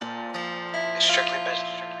Strictly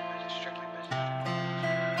business.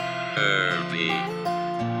 Irby.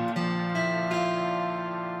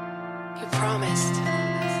 You promised.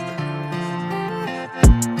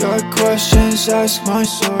 Got questions, ask my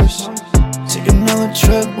source. Take another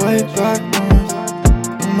trip way back north.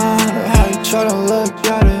 No matter how you try to look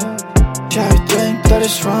at it, yeah, you think that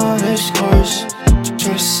it's run its course.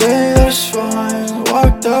 Try to say that it's fine,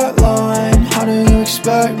 walk that line. How do you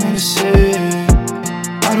expect me to see?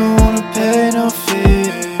 I don't wanna pay no fee.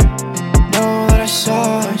 Know that I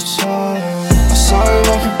saw her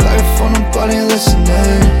walking back for nobody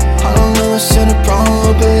listening. I don't know what's in the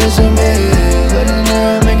problem, but it isn't me. Letting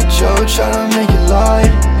her make a joke, try to make it lie.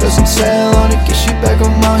 Doesn't take long to get you back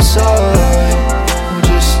on my side. We'll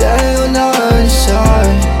just stay on the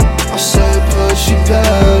side. I said, but you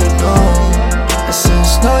better know. And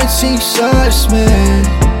since 19 satisfied,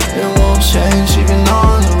 it won't change even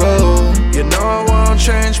on the road. You know I won't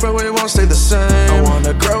change, but we won't stay the same. I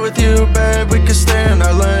wanna grow with you, babe, we can stay in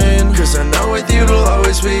our lane. Cause I know with you it'll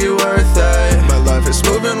always be worth it. My life is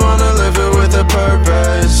moving, wanna live it with a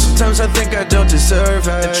purpose. Sometimes I think I don't deserve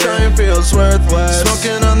it, and trying feels worthless.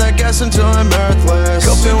 Smoking on that gas until I'm earthless.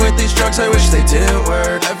 Coping with these drugs, I wish they didn't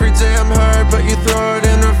work. Every day I'm hurt, but you throw it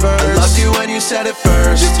in reverse. I loved you when you said it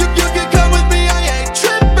first. You can come with me, I ain't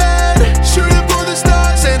tripping. Shooting for the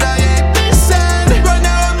stars and I ain't missing. Right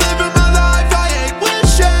now I'm living my life, I ain't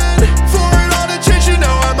wishing for it all to change, you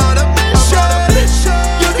know I'm on a mission.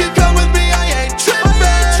 You can come with me, I ain't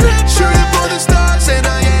tripping. Shooting for the stars and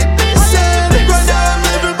I ain't missing. Right now I'm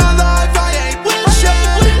living my life, I ain't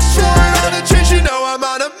wishing for it all to change, you know I'm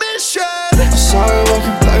on a mission. I'm sorry,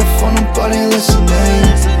 walking back for nobody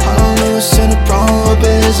listening. I don't know what's in the problem, but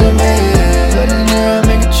it isn't me. Letting her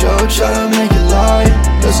make a joke, try to make it lie.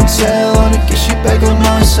 Doesn't take long to get you back on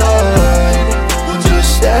my side. We'll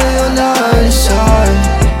just stay on the side.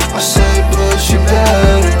 I say, but you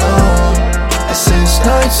better know. And since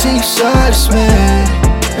 19 satisfied,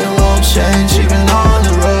 it won't change even on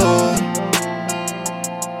the road.